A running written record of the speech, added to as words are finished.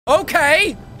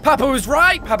Okay, Papa was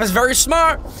right. Papa's very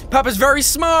smart. Papa's very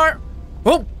smart.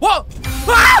 Oh, whoa!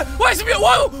 Ah! Why is it?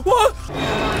 Whoa! Whoa!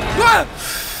 Ah!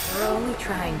 We're only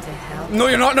trying to help. No,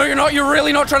 you're not. No, you're not. You're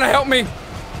really not trying to help me.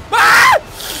 Ah!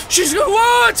 She's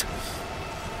what?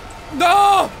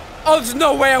 No! Oh, there's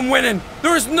no way I'm winning.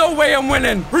 There is no way I'm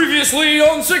winning. Previously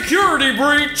on Security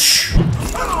Breach.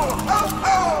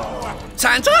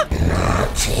 Santa?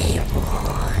 Naughty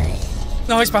boy.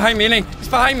 No, he's behind me, ain't he? He's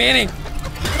behind me, ain't he?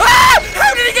 Ah!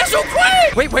 How did he get so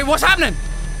quick? Wait, what's happening?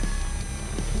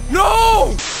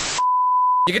 No!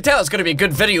 You can tell it's gonna be a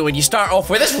good video when you start off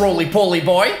with this roly-poly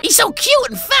boy. He's so cute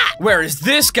and fat! Whereas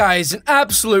this guy's an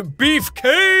absolute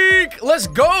beefcake! Let's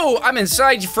go! I'm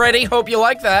inside you, Freddy. Hope you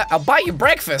like that. I'll buy you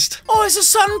breakfast. Oh, it's a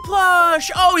sun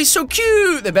plush! Oh, he's so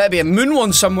cute! There better be a moon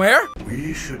one somewhere.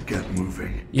 We should get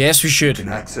moving. Yes, we should. You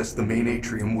can access the main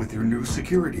atrium with your new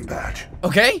security badge.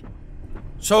 Okay.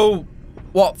 So,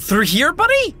 what, through here,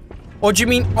 buddy? What do you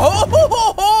mean?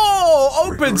 Oh,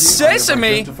 open sesame! I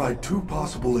have identified 2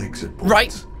 possible exit points.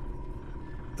 Right.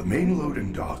 The main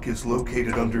loading dock is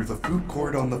located under the food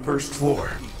court on the 1st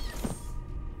floor.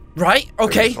 Right,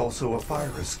 okay. There's also a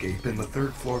fire escape in the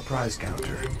 3rd floor prize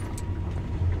counter.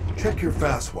 Check your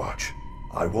fast watch.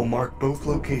 I will mark both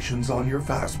locations on your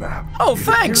fast map. Oh, It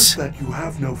thanks! appears that you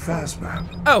have no fast map.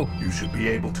 Oh. You should be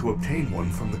able to obtain one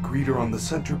from the greeter on the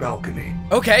center balcony.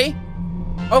 Okay.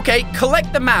 Okay,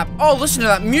 collect the map. Oh, listen to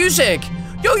that music.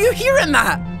 Yo, you hearing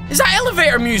that? Is that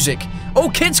elevator music? Oh,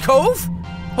 Kids Cove?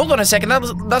 Hold on a second,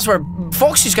 that's where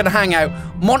Foxy's gonna hang out.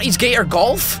 Monty's Gator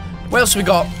Golf? What else we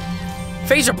got?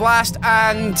 Phaser Blast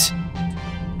and...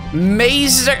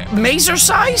 Mazer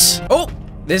Size? Oh,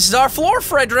 this is our floor,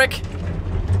 Frederick.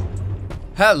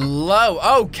 Hello,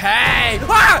 okay.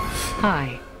 Ah!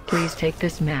 Hi, please take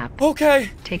this map. Okay.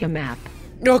 Take a map.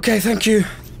 Okay, thank you.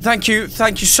 Thank you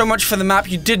so much for the map.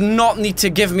 You did not need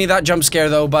to give me that jump scare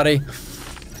though, buddy.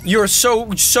 You're so...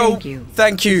 Thank you.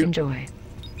 Thank you. Please enjoy.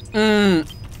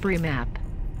 Free map.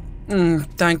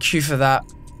 Thank you for that.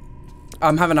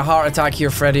 I'm having a heart attack here,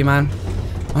 Freddy, man.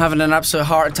 I'm having an absolute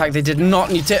heart attack. They did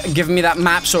not need to give me that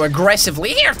map so aggressively.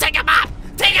 Here, take a map!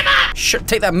 Take a map!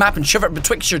 Take that map and shove it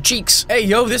betwixt your cheeks. Hey,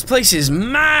 yo, this place is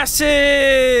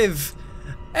massive!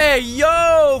 Hey,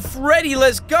 yo, Freddy,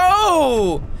 let's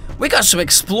go! We got some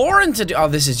exploring to do. Oh,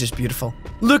 this is just beautiful.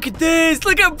 Look at this.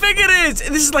 Look how big it is.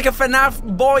 This is like a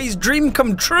FNAF boy's dream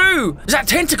come true. Is that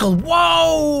tentacle?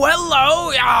 Whoa,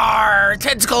 hello. Yarr,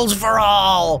 tentacles for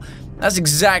all. That's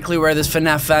exactly where this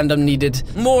FNAF fandom needed.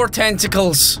 More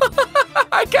tentacles.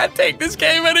 I can't take this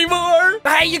game anymore.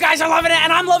 Hey, you guys are loving it,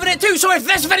 and I'm loving it too. So if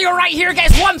this video right here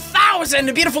gets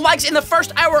 1,000 beautiful likes in the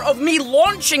first hour of me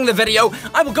launching the video,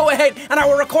 I will go ahead and I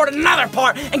will record another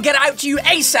part and get it out to you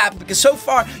ASAP. Because so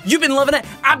far, you've been loving it,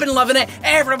 I've been loving it,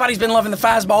 everybody's been loving the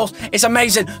fastballs. It's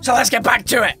amazing. So let's get back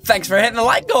to it. Thanks for hitting the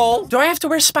like goal. Do I have to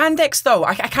wear spandex though?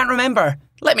 I can't remember.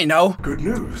 Let me know. Good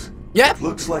news. Yep.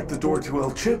 Looks like the door to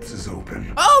El Chips is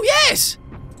open. Oh, yes!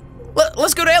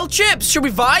 Let's go to El Chips. Should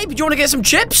we vibe? Do you want to get some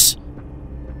chips?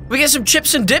 We get some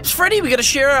chips and dips, Freddy? We gotta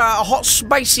share a hot,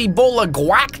 spicy bowl of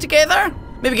guac together?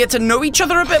 Maybe get to know each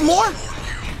other a bit more?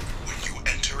 When you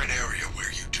enter an area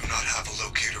where you do not have a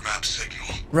locator map signal,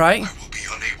 right? I will be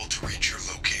unable to reach your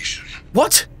location.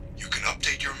 What? You can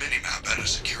update your minimap at a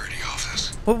security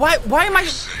office. But why am I...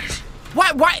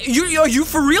 Why, are you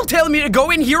for real telling me to go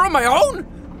in here on my own?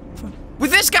 With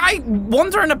this guy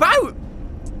wandering about?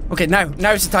 Okay, now's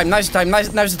the time, now's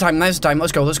the time. Let's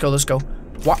go.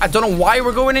 I don't know why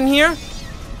we're going in here.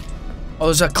 Oh,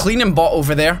 there's a cleaning bot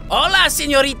over there. Hola,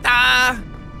 señorita!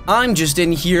 I'm just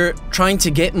in here trying to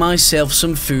get myself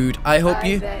some food. I hope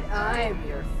you... I bet I'm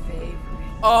your favorite.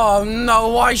 Oh no,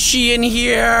 why is she in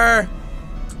here?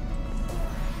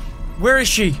 Where is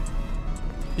she?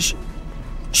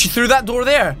 She through that door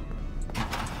there?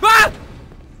 Ah!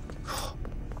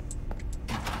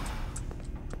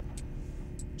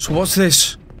 So what's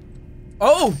this?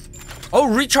 Oh,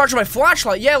 recharge my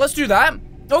flashlight. Yeah, let's do that.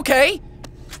 Okay,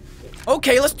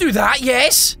 let's do that.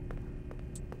 Yes.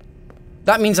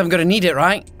 That means I'm gonna need it,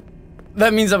 right?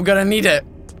 That means I'm gonna need it.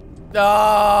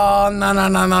 Oh,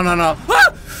 no.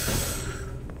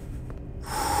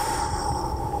 Ah!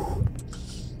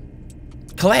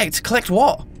 Collect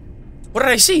what? What did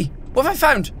I see? What have I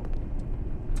found?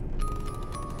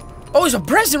 Oh, there's a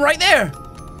present right there.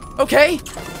 Okay.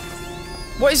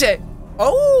 What is it?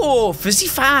 Oh, Fizzy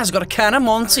Faz got a can of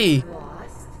Monty.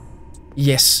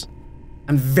 Yes.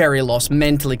 I'm very lost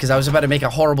mentally because I was about to make a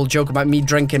horrible joke about me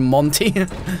drinking Monty.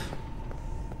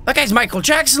 That guy's Michael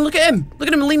Jackson. Look at him. Look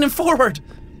at him leaning forward.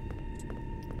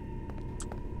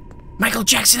 Michael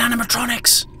Jackson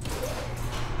animatronics.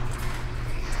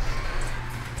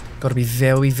 Gotta be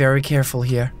very, very careful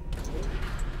here.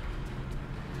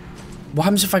 What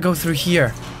happens if I go through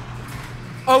here?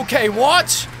 Okay,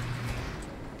 what?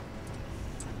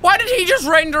 Why did he just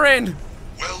render in?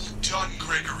 Well done,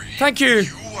 Gregory. Thank you.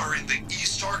 You are in the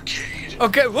East Arcade.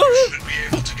 Okay, You should be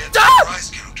able to get to Ah! the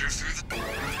prize counter through the...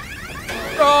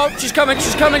 Oh, she's coming,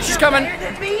 she's coming, she's coming.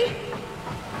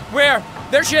 Where?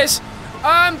 There she is.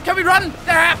 Can we run?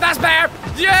 Ah, that's better.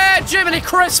 Yeah, Jiminy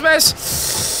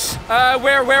Christmas.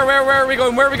 Where are we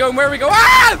going? Where are we going? Where are we going?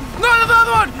 Ah! No, the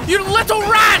other one! You little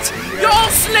rat! You're all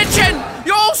snitching!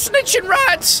 You're all snitching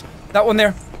rats! That one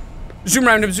there. Zoom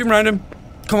around him, zoom around him.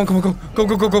 Come on, come on, go. Go,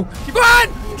 go, go, go. Keep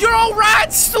going! You're all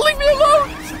rats! Leave me alone!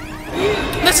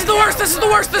 This is the worst, this is the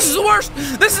worst, this is the worst!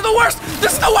 This is the worst!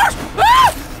 This is the worst!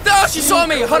 Ah! Oh, she saw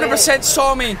me! 100%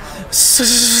 saw me!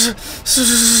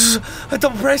 I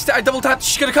double pressed it, I double tapped.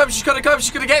 She's gonna come, she's gonna come,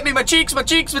 she's gonna get me! My cheeks, my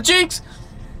cheeks, my cheeks!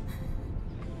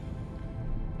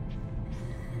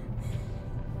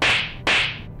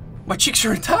 My cheeks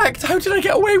are intact. How did I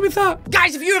get away with that?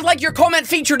 Guys, if you would like your comment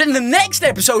featured in the next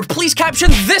episode, please caption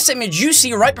this image you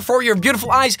see right before your beautiful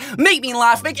eyes. Make me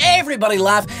laugh, make everybody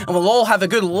laugh, and we'll all have a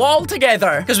good lol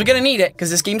together. Because we're gonna need it, because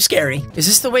this game's scary. Is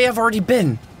this the way I've already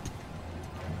been?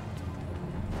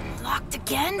 Locked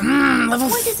again? Level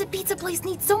Why does a pizza place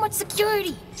need so much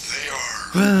security?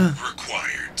 They are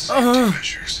required safety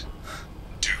measures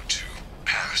due to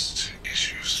past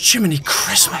issues. Jiminy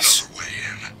Christmas. Another way in.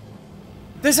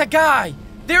 There's a guy.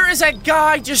 There is a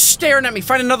guy just staring at me.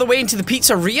 Find another way into the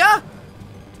pizzeria?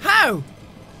 How?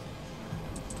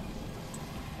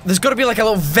 There's got to be like a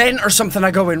little vent or something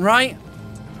I go in, right?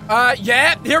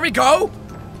 Yeah, here we go.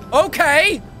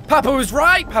 Okay. Papa was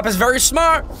right. Papa's very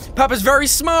smart. Papa's very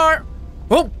smart.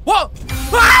 Whoa, whoa.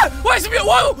 Ah! Why is it?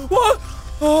 Whoa,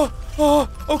 whoa. Oh,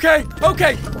 okay,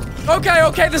 okay.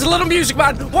 Okay, there's a little music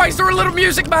man. Why is there a little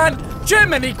music man?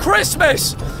 Jiminy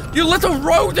Christmas. You little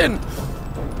rodent.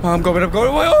 Oh, I'm going.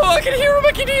 Oh, I can hear him,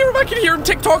 I can hear him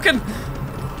tick-tocking.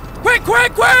 Quick,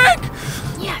 quick, quick!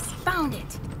 Yes, found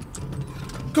it.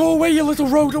 Go away, you little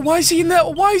rodent. Why is he in there?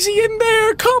 Why is he in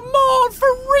there? Come on,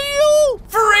 for real?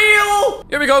 For real?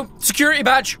 Here we go. Security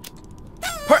badge.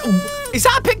 Is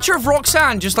that a picture of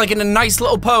Roxanne just like in a nice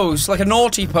little pose? Like a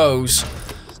naughty pose?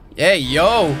 Yeah,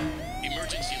 yo.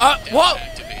 What?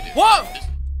 What?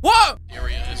 What?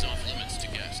 Area is off limits to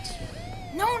guests.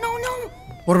 No.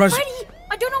 What am I? Freddy,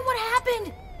 I don't know what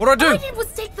happened. What do I do? All I did was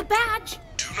take the badge.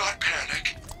 Do not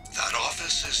panic. That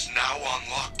office is now on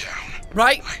lockdown.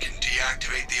 Right. I can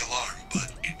deactivate the alarm,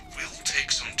 but it will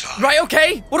take some time. Right,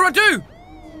 okay. What do I do?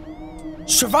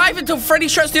 Survive until Freddy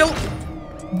shuts the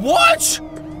What?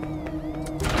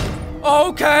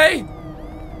 Okay.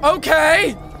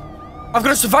 Okay. I've got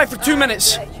to survive for 2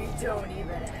 minutes.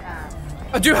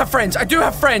 I do have friends. I do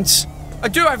have friends. I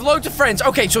have loads of friends.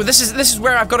 Okay, so this is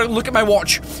where I've got to look at my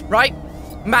watch, right?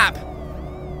 Map.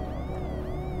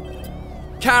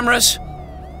 Cameras.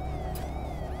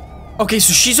 Okay,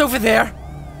 so she's over there.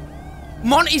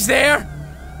 Monty's there.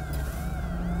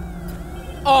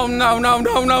 Oh no.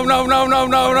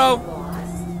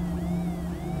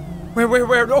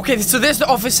 Where? Okay, so there's the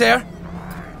office there.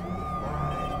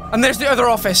 And there's the other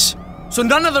office. So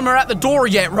none of them are at the door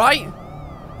yet, right?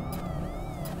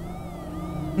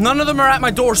 None of them are at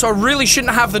my door, so I really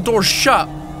shouldn't have the door shut.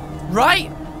 Right?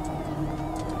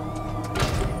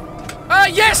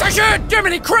 Yes, I should!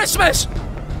 Jiminy Christmas!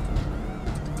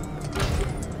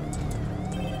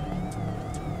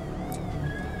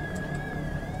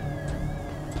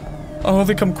 Oh,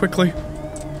 they come quickly.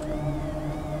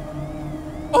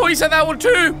 Oh, he said that one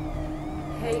too!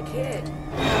 Hey, kid.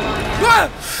 Ah!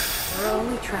 We're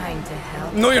only trying to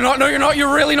help. No, you're not. No, you're not.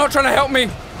 You're really not trying to help me.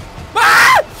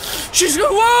 Ah! She's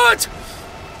what?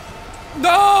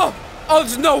 No! Oh,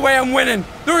 there's no way I'm winning.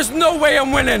 There's no way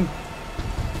I'm winning.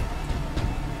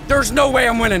 There's no way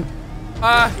I'm winning.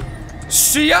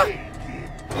 See ya?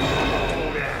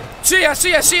 See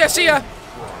ya.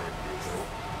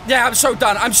 Yeah, I'm so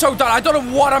done. I don't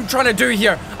know what I'm trying to do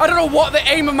here. I don't know what the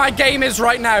aim of my game is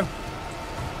right now.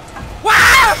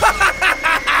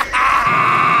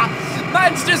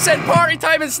 Man's just said party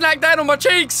time and snack down on my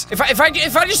cheeks. If I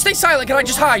just stay silent, can I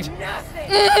just hide?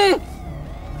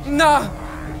 No.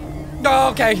 Oh,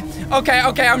 okay.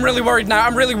 I'm really worried now.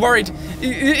 I'm really worried.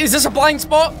 Is this a blind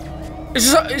spot?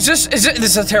 This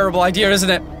is a terrible idea, isn't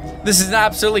it? This is an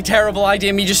absolutely terrible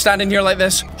idea, me just standing here like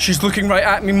this. She's looking right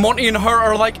at me. Monty and her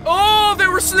are like, oh, they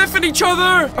were sniffing each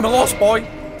other. I'm a lost boy.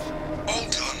 All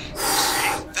done.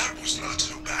 That was not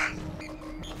so bad.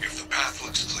 If the path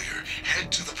looks clear,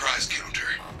 head to the prize counter.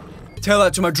 Tell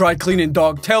that to my dry cleaning,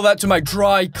 dog. Tell that to my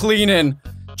dry cleaning.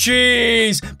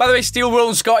 Jeez. By the way, Steel Will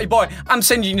and Scotty Boy, I'm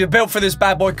sending you the bill for this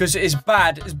bad boy because it is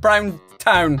bad. It's Brown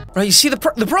Town. Right, you see, the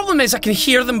problem is I can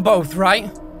hear them both,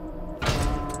 right?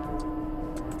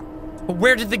 But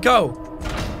where did they go?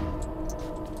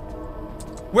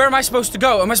 Where am I supposed to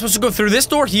go? Am I supposed to go through this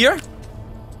door here?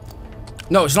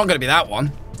 No, it's not going to be that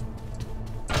one.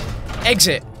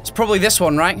 Exit. It's probably this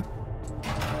one, right?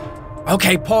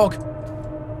 Okay, Pog.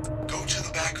 Go to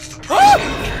the back of the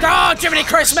Oh, Jiminy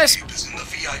Christmas!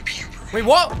 Wait,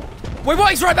 what? Wait, what?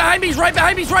 He's right behind me! He's right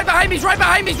behind me! He's right behind me! He's right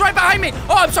behind me! He's right behind me!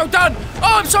 Oh, I'm so done!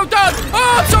 Oh, I'm so done!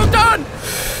 Oh, I'm so done!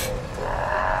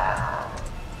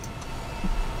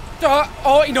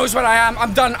 Oh, he knows where I am.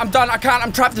 I'm done. I'm done. I can't.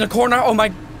 I'm trapped in a corner. Oh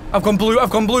my! I've gone blue. I've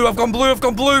gone blue. I've gone blue. I've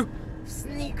gone blue.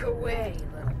 Sneak away,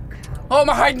 little cow. Oh,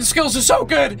 my hiding skills are so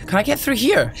good. Can I get through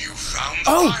here? You found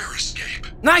the fire escape.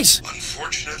 Nice.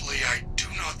 Unfortunately, I do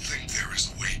not think there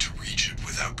is a way to reach it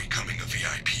without becoming a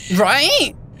VIP.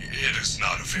 Right? It is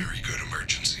not a very good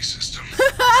emergency system.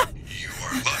 You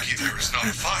are lucky there is not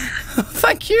a fire.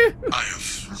 Thank you. I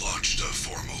have lodged a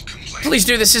formal complaint. Please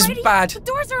do. This is Freddy, bad. The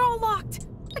doors are all locked.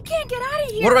 I can't get out of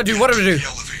here. What do I do? What do I do? The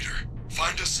elevator.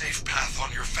 Find a safe path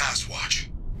on your fast watch.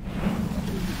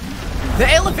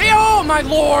 The elevator. Oh my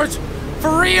lord!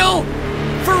 For real?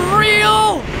 For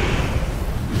real?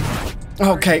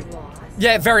 Okay.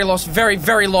 Yeah, very lost. Very,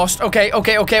 very lost. Okay,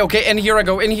 okay, okay, okay. In here I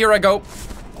go. In here I go.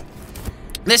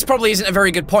 This probably isn't a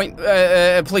very good place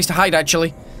to hide,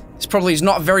 actually. This probably is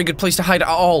not a very good place to hide at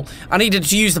all. I needed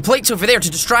to use the plates over there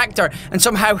to distract her and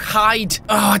somehow hide.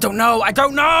 Oh, I don't know. I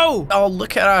don't know. Oh,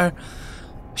 look at her.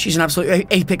 She's an absolute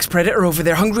apex predator over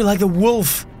there, hungry like the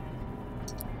wolf.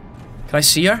 Can I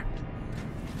see her?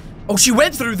 Oh, she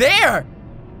went through there.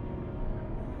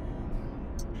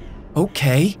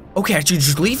 Okay. Okay, I should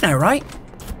just leave now, right?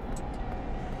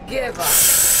 Give up.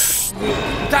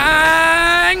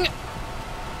 Dang!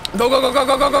 Go, go, go, go,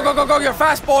 go, go, go, go, go, go, you're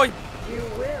fast, boy! You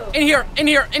will. In here, in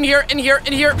here, in here, in here,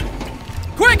 in here!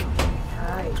 Quick!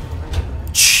 Hide.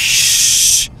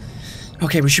 Shh!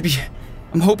 Okay, we should be...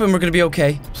 I'm hoping we're gonna be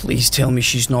okay. Please tell me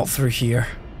she's not through here.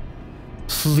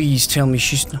 Please tell me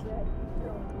she's not...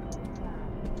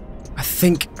 I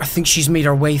think she's made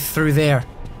her way through there.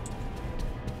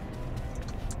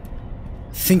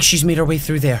 I think she's made her way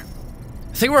through there.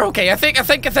 I think we're okay. I think.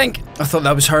 I thought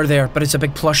that was her there, but it's a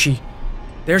big plushie.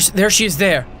 There she is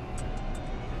there.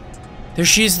 There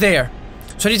she is there.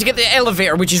 So I need to get the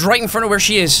elevator, which is right in front of where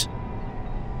she is.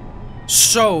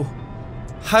 So,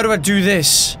 how do I do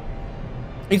this?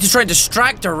 I need to try and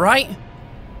distract her, right?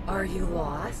 Are you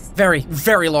lost? Very,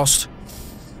 very lost.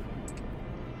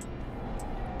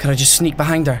 Can I just sneak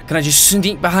behind her? Can I just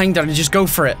sneak behind her and just go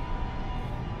for it?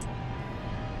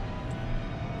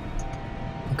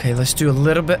 Okay, let's do a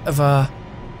little bit of a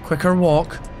quicker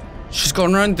walk. She's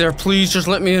going around there. Please, just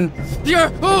let me in.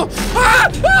 Yeah. Oh. Ah.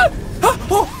 Ah. Ah.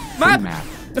 Oh. Map. Map.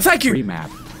 Thank you. Free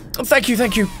map. Oh, thank you.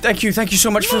 Thank you. Thank you. Thank you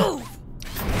so much for.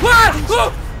 Ah.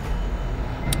 Oh.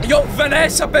 Yo,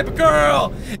 Vanessa, baby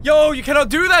girl. Yo, you cannot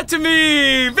do that to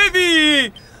me,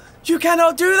 baby. You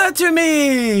cannot do that to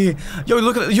me! Yo,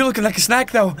 you're looking like a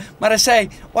snack though, might I say.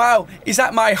 Wow, is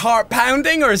that my heart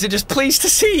pounding or is it just pleased to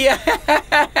see you? Where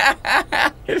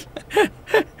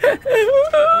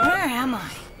am I?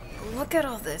 Look at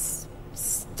all this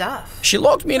stuff. She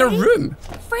locked me in a room.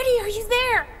 Freddy, are you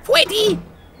there? Freddy!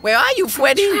 Where are you,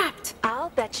 Freddy? Trapped. I'll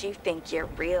bet you think you're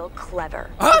real clever,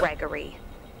 Huh? Gregory.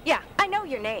 Yeah, I know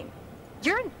your name.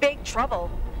 You're in big trouble.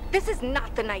 This is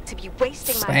not the night to be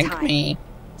wasting my Spank time. me.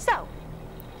 So,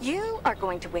 you are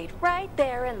going to wait right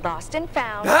there in Lost and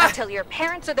Found Ah! until your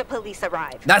parents or the police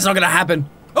arrive. That's not gonna happen.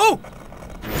 Oh!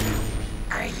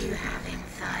 Are you having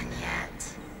fun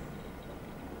yet?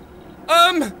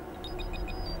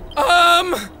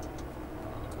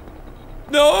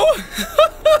 No?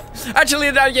 Actually,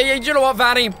 yeah, you know what,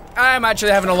 Vanny? I'm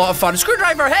actually having a lot of fun.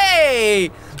 Screwdriver,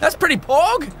 hey! That's pretty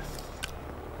pog.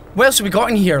 What else have we got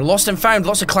in here? Lost and Found,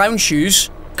 lots of clown shoes.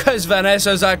 Cause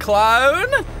Vanessa's a clown?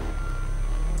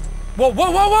 Whoa, whoa,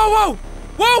 whoa, whoa, whoa!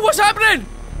 Whoa, what's happening?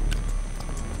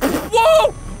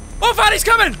 Whoa! Oh, Vanny's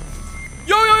coming!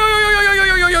 Yo, yo, yo, yo, yo, yo, yo,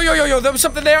 yo, yo, yo, yo, yo, there was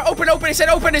something there. Open, open, it said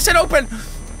open, it said open!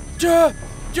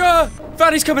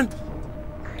 Vanny's coming.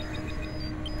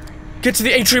 Get to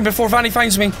the atrium before Vanny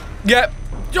finds me. Yep.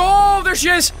 Oh, there she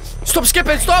is! Stop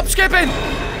skipping, stop skipping!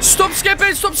 Stop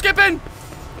skipping, stop skipping!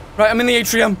 Right, I'm in the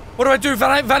atrium. What do I do?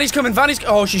 Vanny's coming,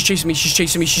 oh, she's chasing me, she's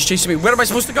chasing me, she's chasing me. Where am I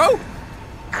supposed to go?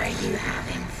 Are you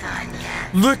having fun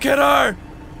yet? Look at her!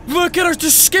 Look at her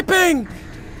just skipping!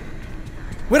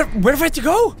 Where have I to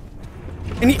go?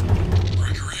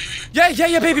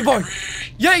 Yeah, baby boy!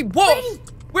 Yeah, what? Freddy,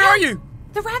 Where are you?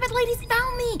 The rabbit ladies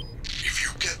found me. If you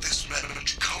get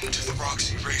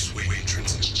Roxy Raceway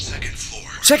entrance, second floor.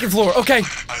 Second floor, okay. I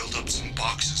piled up some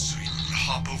boxes so you could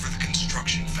hop over the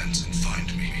construction fence and find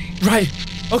me. Right,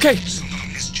 okay. Someone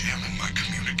is jamming my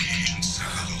communications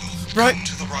signal. Right. Come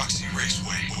to the Roxy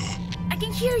Raceway. I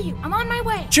can hear you. I'm on my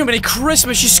way. Jiminy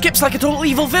Christmas, she skips like a total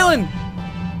evil villain.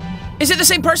 Is it the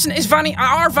same person? Is Vanny,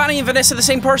 are Vanny and Vanessa the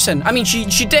same person? I mean, she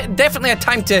definitely had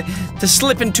time to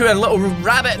slip into a little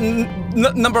rabbit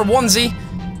number onesie.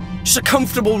 Just a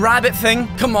comfortable rabbit thing.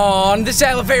 Come on, this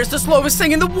elevator's the slowest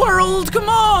thing in the world. Come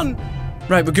on.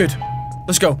 Right, we're good.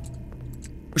 Let's go.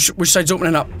 Which side's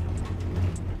opening up?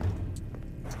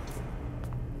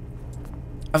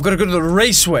 I've got to go to the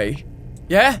raceway.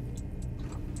 Yeah?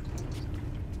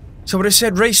 So what I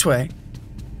said, raceway.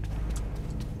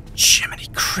 Jiminy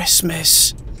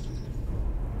Christmas.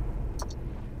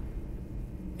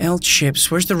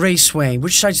 L-chips, where's the raceway?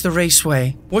 Which side's the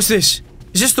raceway? What's this?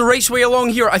 Is this the raceway along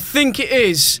here? I think it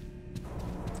is.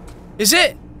 Is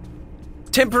it?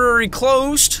 Temporary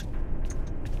closed?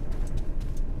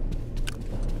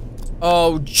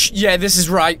 Oh, yeah, this is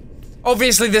right.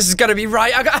 Obviously, this is gonna be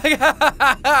right.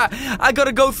 I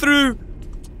gotta go through.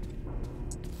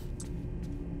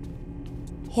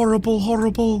 Horrible,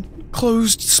 horrible,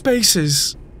 closed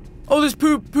spaces. Oh, there's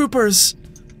poopers.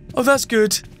 Oh, that's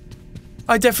good.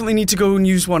 I definitely need to go and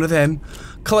use one of them.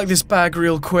 Collect this bag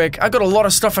real quick. I got a lot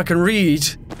of stuff I can read.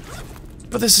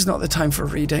 But this is not the time for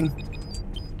reading.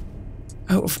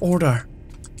 Out of order.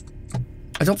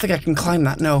 I don't think I can climb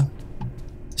that, no.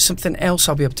 Something else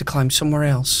I'll be able to climb somewhere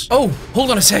else. Oh,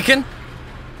 hold on a second.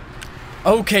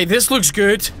 Okay, this looks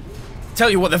good. Tell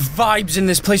you what, the vibes in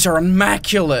this place are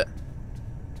immaculate.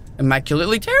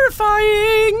 Immaculately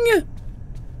terrifying.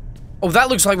 Oh, that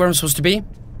looks like where I'm supposed to be.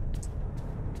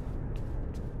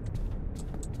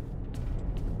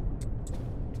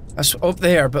 That's up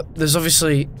there, but there's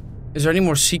obviously... Is there any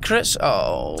more secrets?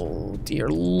 Oh, dear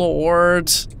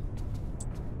lord.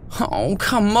 Oh,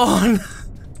 come on.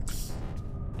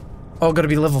 Oh, gotta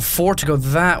be level 4 to go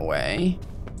that way.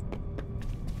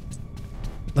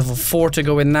 Level 4 to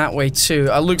go in that way too.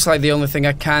 It looks like the only thing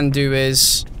I can do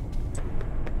is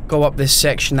go up this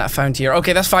section that I found here.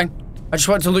 Okay, that's fine. I just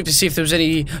wanted to look to see if there was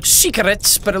any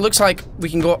secrets, but it looks like we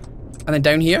can go up and then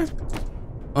down here.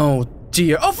 Oh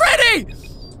dear. Oh, Freddy!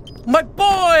 My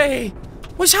boy!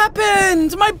 What's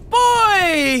happened? My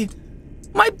boy!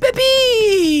 My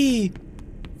baby!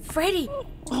 Freddy,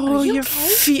 Oh, are you your okay?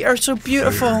 feet are so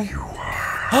beautiful. There you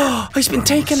are. Oh, he's been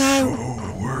taken out.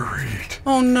 So worried.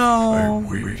 Oh I no.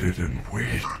 waited and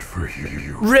waited for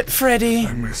you. Rip Freddy.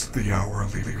 I missed the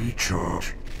hourly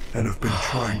recharge and have been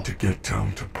trying to get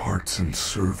down to parts and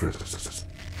service.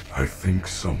 I think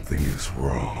something is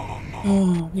wrong.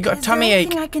 Oh, you got a Is tummy there ache.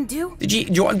 anything I can do? Do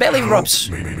you want belly rubs?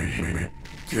 Help me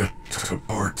get to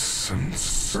parts and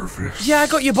service. Yeah, I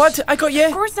got you, bud. I got Of you.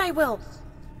 course I will.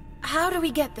 How do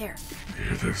we get there?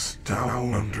 It is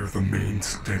down under the main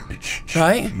stage.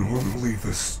 Right. Normally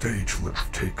the stage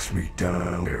lift takes me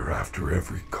down there after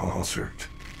every concert.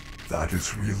 That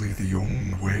is really the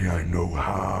only way I know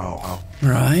how.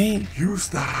 Right. Use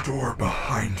that door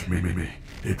behind me.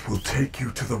 It will take you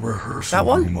to the rehearsal That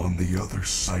one? room on the other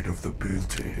side of the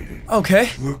building. Okay.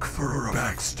 Look for a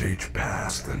backstage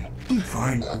pass, then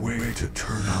find a way to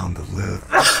turn on the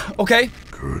lift. Okay.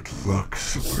 Good luck,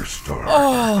 superstar.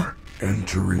 Oh.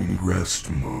 Entering rest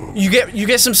mode. You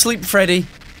get some sleep, Freddy.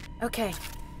 Okay,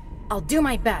 I'll do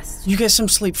my best. You get some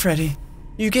sleep, Freddy.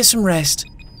 You get some rest.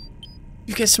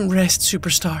 You get some rest,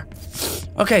 superstar.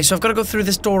 Okay, so I've got to go through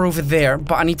this door over there,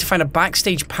 but I need to find a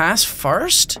backstage pass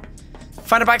first.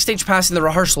 Find a backstage pass in the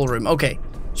rehearsal room. Okay,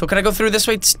 so can I go through this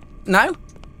way now?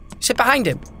 Sit behind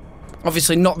him.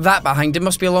 Obviously not that behind him,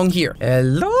 must be along here.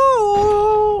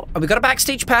 Hello? Have we got a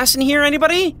backstage pass in here,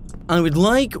 anybody? I would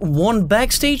like one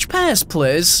backstage pass,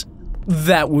 please.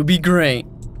 That would be great.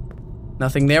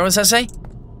 Nothing there, as I say?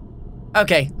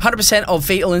 Okay, 100% of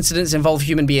fatal incidents involve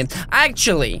human beings.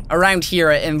 Actually, around here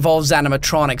it involves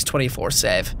animatronics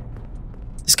 24/7.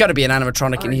 There's gotta be an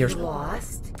animatronic in Are here. you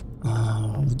lost?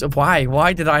 Oh, why?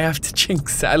 Why did I have to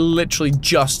jinx it? I literally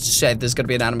just said there's gonna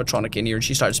be an animatronic in here and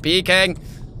she started speaking.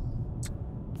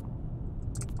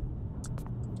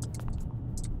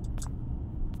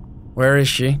 Where is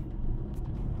she?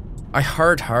 I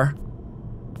heard her.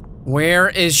 Where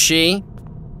is she?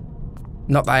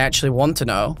 Not that I actually want to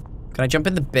know. Can I jump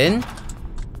in the bin?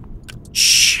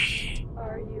 Shh.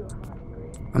 Are you hungry?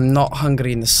 I'm not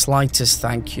hungry in the slightest,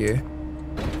 thank you.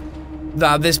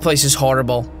 Nah, this place is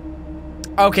horrible.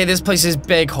 Okay, this place is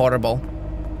big horrible.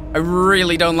 I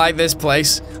really don't like this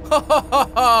place.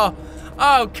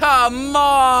 Oh, come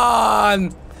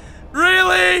on!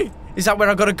 Really? Is that where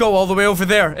I gotta go all the way over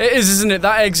there? It is, isn't it?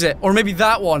 That exit. Or maybe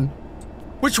that one.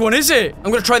 Which one is it?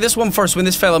 I'm gonna try this one first when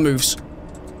this fella moves.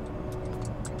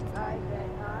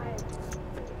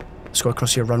 Let's go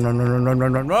across here. Run, run, run, run, run,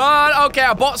 run, run, run. Okay,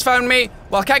 a bot's found me.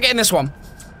 Well, I can't get in this one.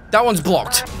 That one's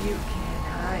blocked. You can't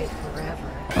hide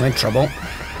forever. I'm in trouble.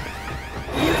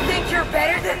 You think you're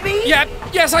better than me? Yep,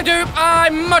 yes I do.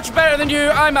 I'm much better than you.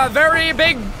 I'm a very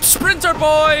big sprinter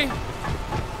boy.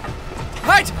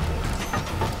 Right.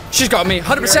 She's got me,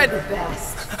 100%. You're the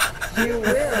best. You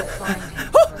will find him.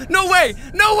 Oh, no way!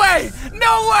 No way!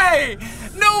 No way!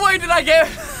 No way did I get...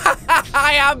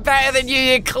 I am better than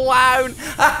you clown!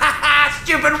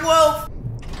 Stupid wolf!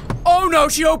 Oh no,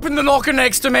 she opened the locker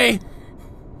next to me!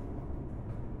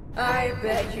 I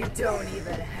bet you don't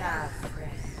even have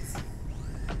friends.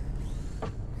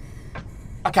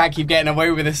 I can't keep getting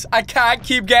away with this. I can't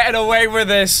keep getting away with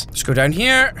this. Let's go down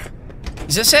here.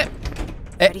 Is this it?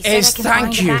 It is,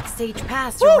 thank you. Backstage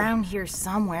pass around here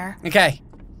somewhere. Okay.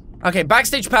 Okay,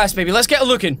 backstage pass, baby. Let's get a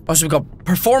look in. Oh, so we've got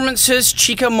performances,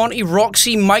 Chica, Monty,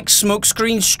 Roxy, Mike,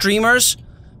 Smokescreen, streamers.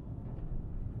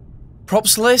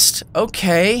 Props list.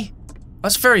 Okay.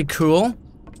 That's very cool.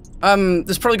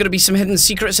 There's probably going to be some hidden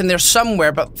secrets in there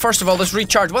somewhere, but first of all, let's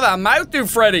recharge. What did that mouth do,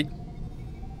 Freddy?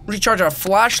 Recharge our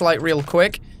flashlight real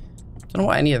quick. Don't know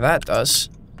what any of that does.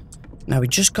 Now, we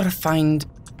just got to find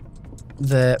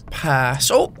the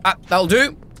pass. Oh, that'll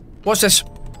do. What's this?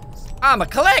 I'ma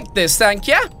collect this, thank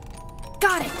ya.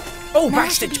 Got it. Oh, Now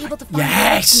backstage. I should be able to find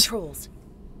Yes. controls.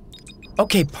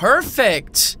 Okay,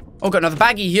 perfect. Oh, got another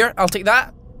baggie here. I'll take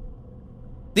that.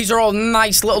 These are all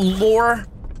nice little lore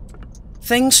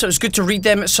things, so it's good to read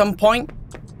them at some point.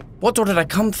 What door did I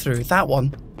come through? That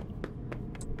one.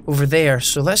 Over there.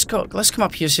 So let's go. Let's come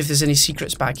up here, see if there's any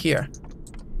secrets back here.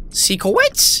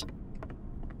 Secrets?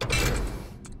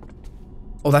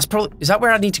 Oh, that's probably... Is that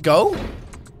where I need to go?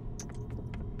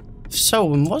 So,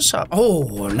 what's up?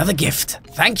 Oh, another gift.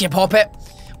 Thank you, Poppet.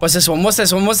 What's this one? What's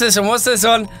this one? What's this one? What's this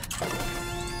one?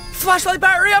 Flashlight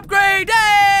battery upgrade!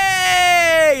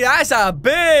 Hey! That's a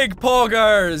big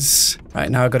poggers!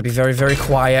 Right, now I've got to be very, very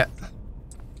quiet.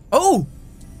 Oh!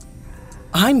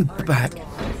 I'm back.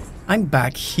 I'm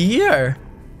back here.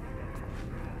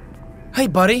 Hey,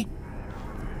 buddy.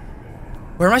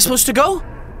 Where am I supposed to go?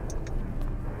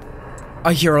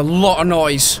 I hear a lot of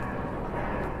noise.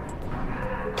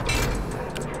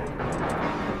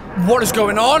 What is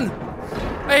going on?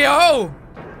 Hey, yo!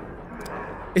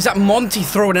 Is that Monty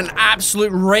throwing an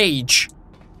absolute rage?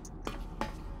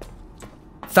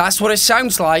 That's what it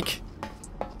sounds like.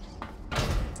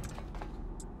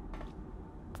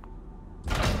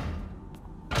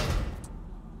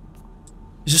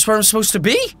 Is this where I'm supposed to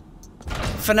be?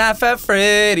 FNAF at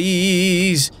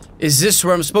Freddy's. Is this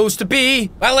where I'm supposed to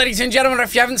be? Well, ladies and gentlemen,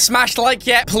 if you haven't smashed like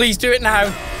yet, please do it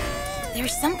now.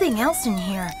 There's something else in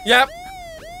here. Yep.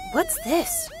 What's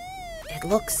this? It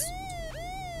looks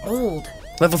old.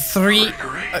 Level 3.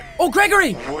 Gregory? Oh,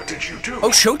 Gregory! What did you do? Oh,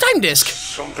 Showtime disc.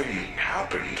 Something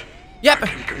happened. Yep. I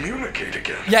can communicate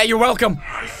again. Yeah, you're welcome.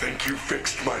 I think you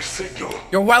fixed my signal.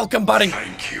 You're welcome, buddy.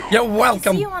 Thank you. You're I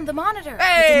welcome. see you on the monitor. I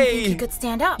Hey! didn't think you could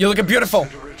stand up. You're looking beautiful.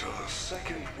 Consider it a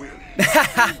second win.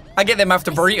 I get them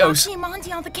after burritos. Roxy and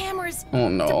Monty on the cameras. Oh,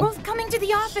 no. They're both coming to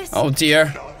the office. Oh, dear.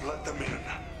 Not let them in.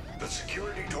 The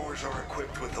security doors are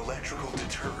equipped with electrical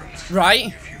deterrents. Right.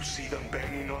 If you see them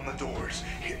banging on the doors,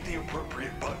 hit the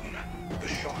appropriate button. The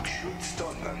shock should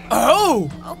stun them. Oh!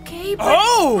 Okay, but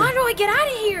Oh! how do I get out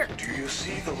of here? Do you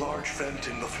see the large vent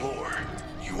in the floor?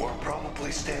 You are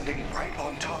probably standing right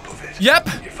on top of it. Yep.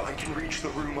 If I can reach the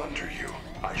room under you,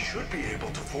 I should be able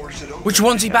to force it open. Which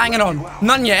one's he and banging let on? you out.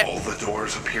 None yet. All the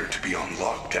doors appear to be on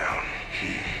lockdown.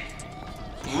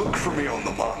 Look for me on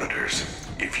the monitors.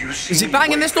 If you see Is he me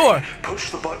banging this waving, door?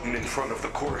 Push the button in front of the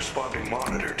corresponding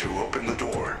monitor to open the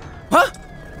door. Huh?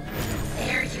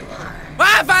 There you are.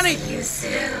 Ah, Fanny! See you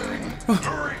soon.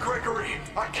 Hurry, Gregory!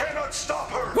 I cannot stop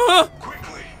her! Huh?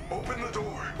 Quickly, open the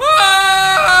door.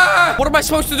 Ah! What am I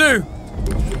supposed to do?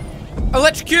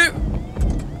 Electrocute?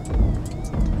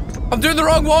 I'm doing the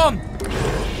wrong one.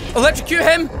 Electrocute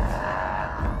him?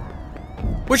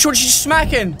 Which one's she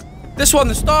smacking? This one,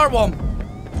 the star one.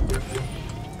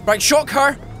 Right, shock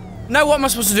her. Now what am I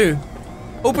supposed to do?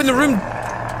 Open the room.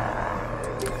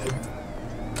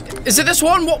 Is it this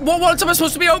one? What am I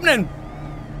supposed to be opening?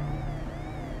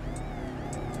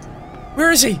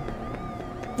 Where is he?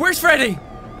 Where's Freddy?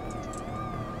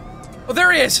 Oh,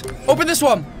 there he is. Open this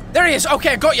one. There he is. Okay,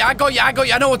 I got you.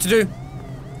 I know what to do.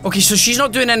 Okay, so she's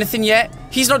not doing anything yet.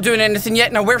 He's not doing anything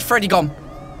yet. Now, where's Freddy gone?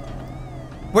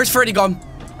 Where's Freddy gone?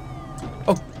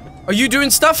 Oh, are you doing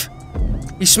stuff?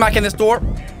 He's smacking this door.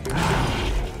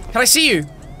 Can I see you?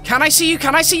 Can I see you?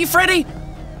 Can I see you, Freddy?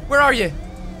 Where are you?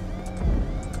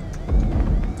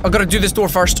 I've got to do this door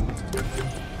first.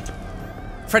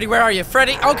 Freddy, where are you?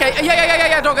 Freddy, okay.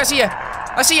 Yeah, dog, I see you.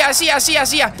 I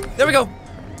see you. There we go.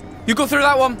 You go through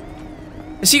that one.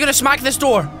 Is he gonna smack this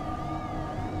door?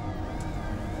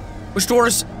 Which door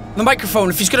is the microphone?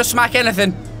 If he's gonna smack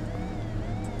anything.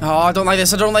 Oh, I don't like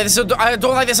this. I don't like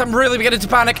this. I'm really beginning to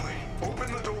panic.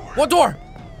 Open the door. What door?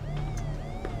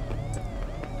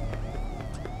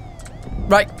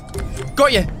 Right.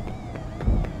 Got you.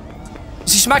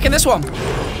 Is he smacking this one?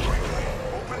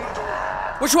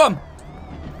 Which one?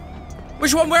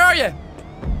 Which one? Where are you?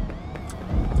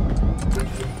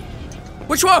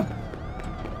 Which one?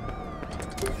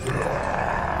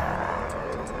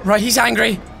 Right, he's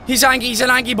angry. He's angry. He's an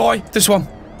angry boy. This one.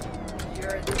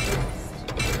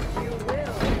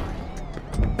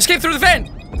 Escape through the vent.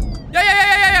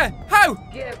 Yeah. How?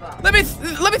 Let me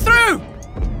through.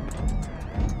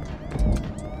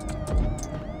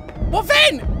 What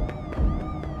vent?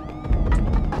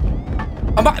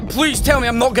 Please tell me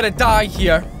I'm not gonna die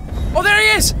here. Oh, there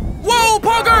he is. Whoa,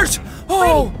 poggers.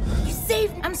 Oh. Freddy, you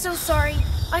saved me. I'm so sorry.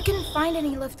 I couldn't find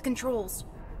any lift controls.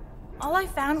 All I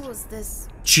found was this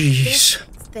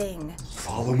thing.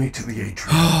 Follow me to the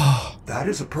atrium. That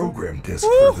is a program disc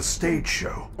for the stage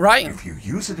show. Right. If you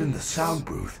use it in the sound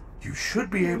booth, you should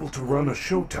be able to run a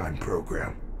Showtime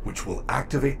program, which will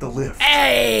activate the lift.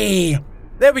 Hey!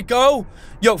 There we go.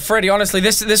 Yo, Freddy, honestly,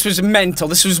 this was mental.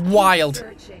 This was wild.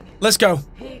 Let's go.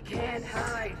 He can't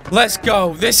hide. Let's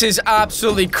go. This is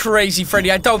absolutely crazy, Freddy.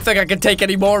 I don't think I can take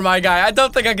any more, my guy. I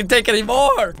don't think I can take any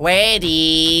more.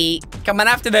 Freddy. Coming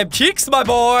after them cheeks, my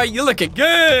boy. You're looking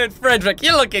good, Frederick.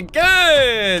 You're looking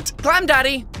good. Glam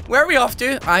Daddy, where are we off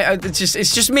to?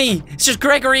 It's just me. It's just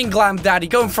Gregory and Glam Daddy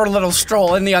going for a little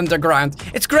stroll in the underground.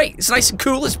 It's great. It's nice and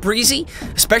cool. It's breezy,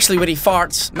 especially when he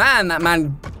farts. Man, that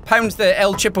man pounds the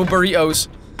El Chipo burritos.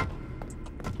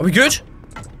 Are we good?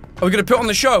 Are we gonna put on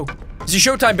the show? It's a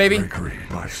showtime, baby. Gregory,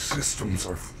 my systems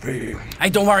are failing. Hey,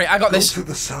 don't worry, I got this. Go to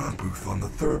the sound booth on the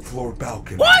 3rd floor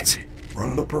balcony. What?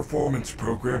 Run the performance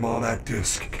program on that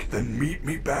disc, then meet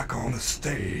me back on the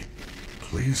stage.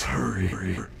 Please hurry.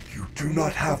 You do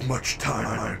not have much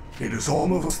time. It is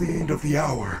almost the end of the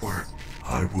hour. Or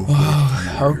I will.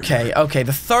 Okay,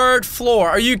 the 3rd floor.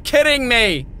 Are you kidding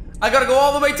me? I gotta go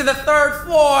all the way to the 3rd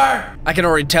floor. I can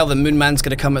already tell that Moon Man's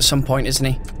gonna come at some point, isn't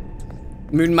he?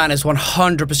 Moon Man is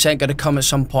 100% gonna come at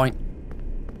some point.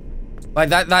 Like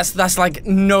that's like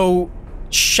no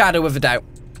shadow of a doubt.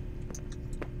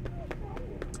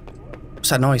 What's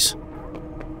that noise?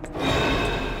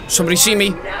 Somebody see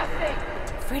me?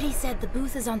 Freddy said the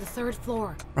booth is on the 3rd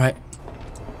floor. Right.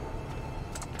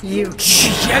 You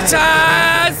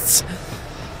Yes!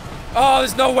 Oh,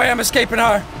 there's no way I'm escaping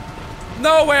her.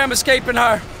 No way I'm escaping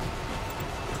her.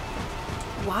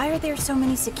 Why are there so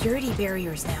many security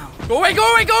barriers now? Go away,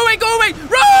 go away, go away, go away!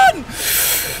 Run!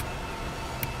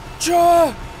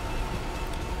 Jaw!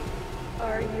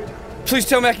 are you? Please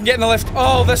tell me I can get in the lift.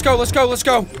 Oh, let's go, let's go, let's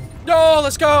go. Oh,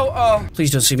 let's go. Oh.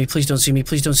 Please don't see me, please don't see me,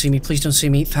 please don't see me, please don't see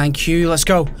me. Thank you, let's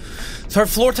go. 3rd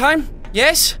floor time?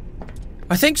 Yes?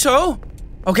 I think so.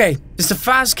 Okay, it's the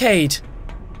Fazcade.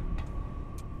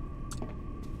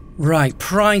 Right,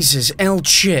 prizes,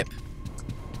 L-chip.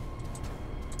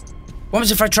 What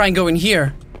happens if I try and go in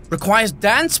here? Requires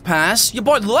dance pass? Your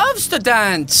boy loves to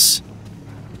dance.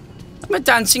 I'm a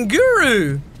dancing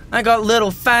guru. I got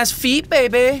little fast feet,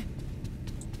 baby.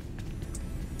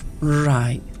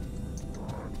 Right.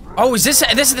 Oh, this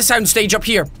is the sound stage up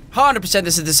here. 100%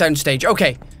 this is the sound stage.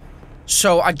 Okay.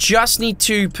 So I just need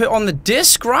to put on the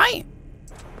disc, right?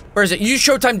 Where is it? Use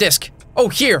Showtime disc. Oh,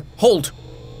 here. Hold.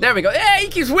 There we go. Hey, he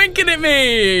keeps winking at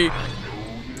me.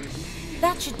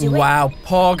 That should do it. Wow, I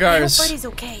hope poggers. Freddy's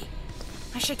okay.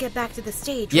 I should get back to the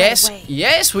stage Yes, right away.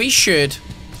 yes, we should.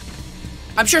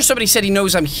 I'm sure somebody said he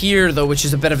knows I'm here, though, which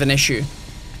is a bit of an issue.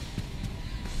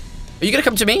 Are you gonna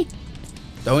come to me?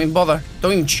 Don't even bother.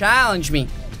 Don't even challenge me.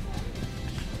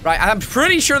 Right, I'm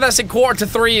pretty sure that's at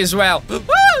 2:45 as well.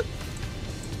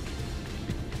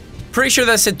 Pretty sure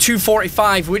that's at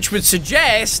 2:45, which would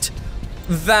suggest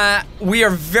that we are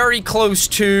very close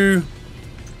to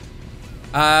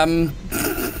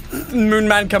Moon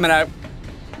Man coming out,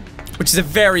 which is a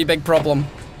very big problem.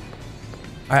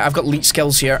 Alright, I've got elite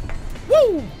skills here.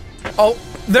 Woo! Oh,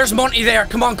 there's Monty there.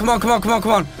 Come on, come on, come on, come on,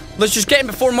 come on. Let's just get him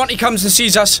before Monty comes and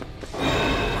sees us.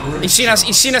 He's seen us,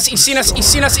 he's seen us, he's seen us, he's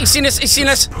seen us, he's seen us, he's seen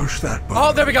us. Push that button.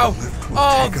 Oh, there we go. The lift will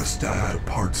Oh. take us down to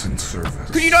parts and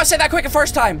service. Could you not have said that quicker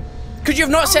first time? Could you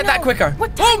have not said that no. quicker?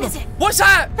 What time is it? What's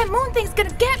that? That moon thing's gonna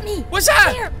get me! What's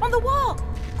that? There, on the wall!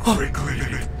 Quickly,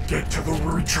 get to the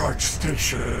recharge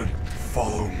station.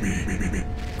 follow me.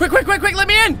 Quick, quick, quick, quick, let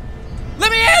me in!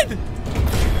 Let me in!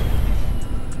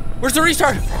 Where's the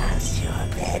restart? Past your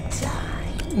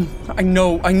bedtime. I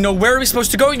know. Where are we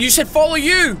supposed to go? You said follow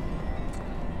you!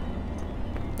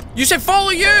 You said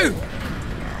follow you!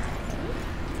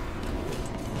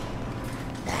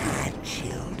 Bad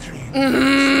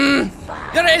children.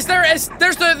 There it is, there it is!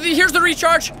 Here's the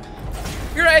recharge!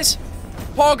 Here it is!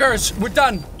 Poggers, we're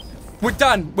done. We're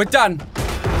done.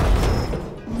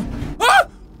 Ah!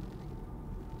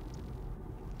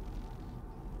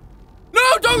 No,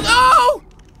 don't, oh!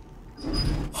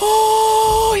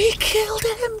 Oh, he killed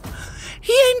him!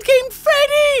 He endgame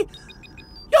Freddy!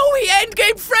 Yo, he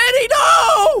endgame Freddy,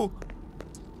 no!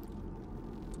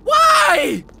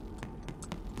 Why?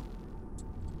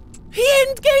 He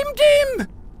endgamed him!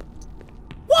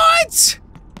 What?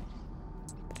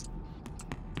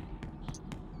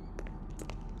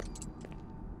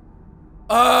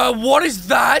 What is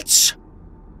that?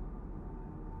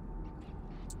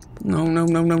 No. Freddy,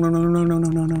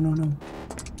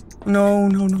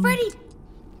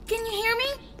 can you hear me?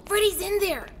 Freddy's in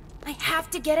there. I have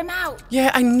to get him out.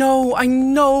 Yeah, I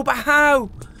know, but how?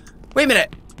 Wait a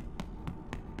minute.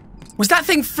 Was that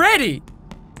thing Freddy?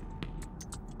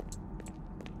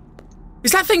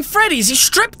 Is that thing Freddy's? He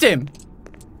stripped him.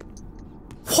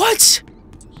 What?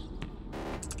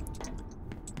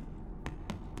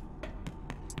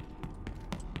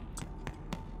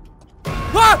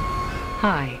 What?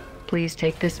 Hi, please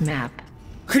take this map.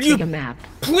 Could you Take a map.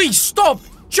 please stop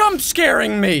jump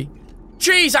scaring me?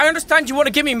 Jeez, I understand you want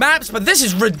to give me maps, but this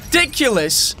is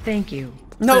ridiculous. Thank you.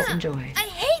 No. Please enjoy. I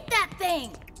hate that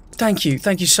thing. Thank you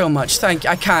so much. I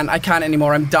can't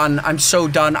anymore. I'm done. I'm so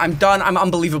done. I'm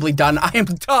unbelievably done. I am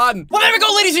done. Well, there we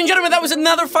go, ladies and gentlemen. That was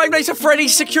another Five Nights at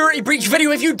Freddy's Security Breach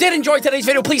video. If you did enjoy today's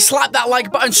video, please slap that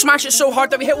like button, smash it so hard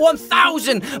that we hit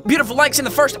 1,000 beautiful likes in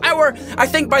the first hour. I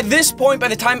think by this point, by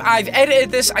the time I've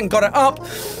edited this and got it up,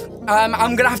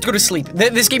 I'm gonna have to go to sleep.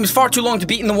 This game is far too long to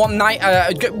beat in the one night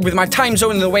with my time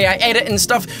zone and the way I edit and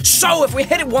stuff. So if we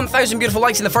hit 1,000 beautiful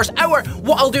likes in the first hour,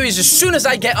 what I'll do is as soon as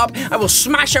I get up, I will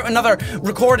smash out another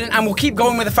recording and we'll keep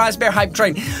going with the Fazbear hype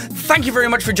train. Thank you very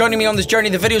much for joining me on this journey.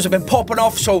 The videos have been popping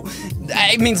off, so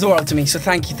it means the world to me. So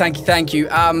thank you.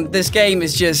 This game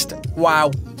is just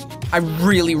wow. I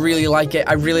really like it.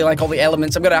 I really like all the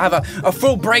elements. I'm gonna have a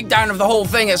full breakdown of the whole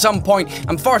thing at some point.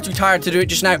 I'm far too tired to do it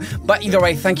just now. But either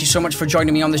way, thank you so much for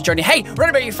joining me on this journey. Hey, right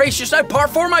about your face just now. Part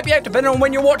 4 might be out depending on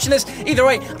when you're watching this. Either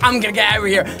way, I'm gonna get out of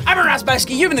here. I'm a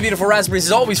Razzbowski. You've been the beautiful Raspberries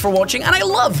as always for watching, and I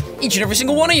love each and every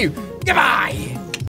single one of you. Goodbye!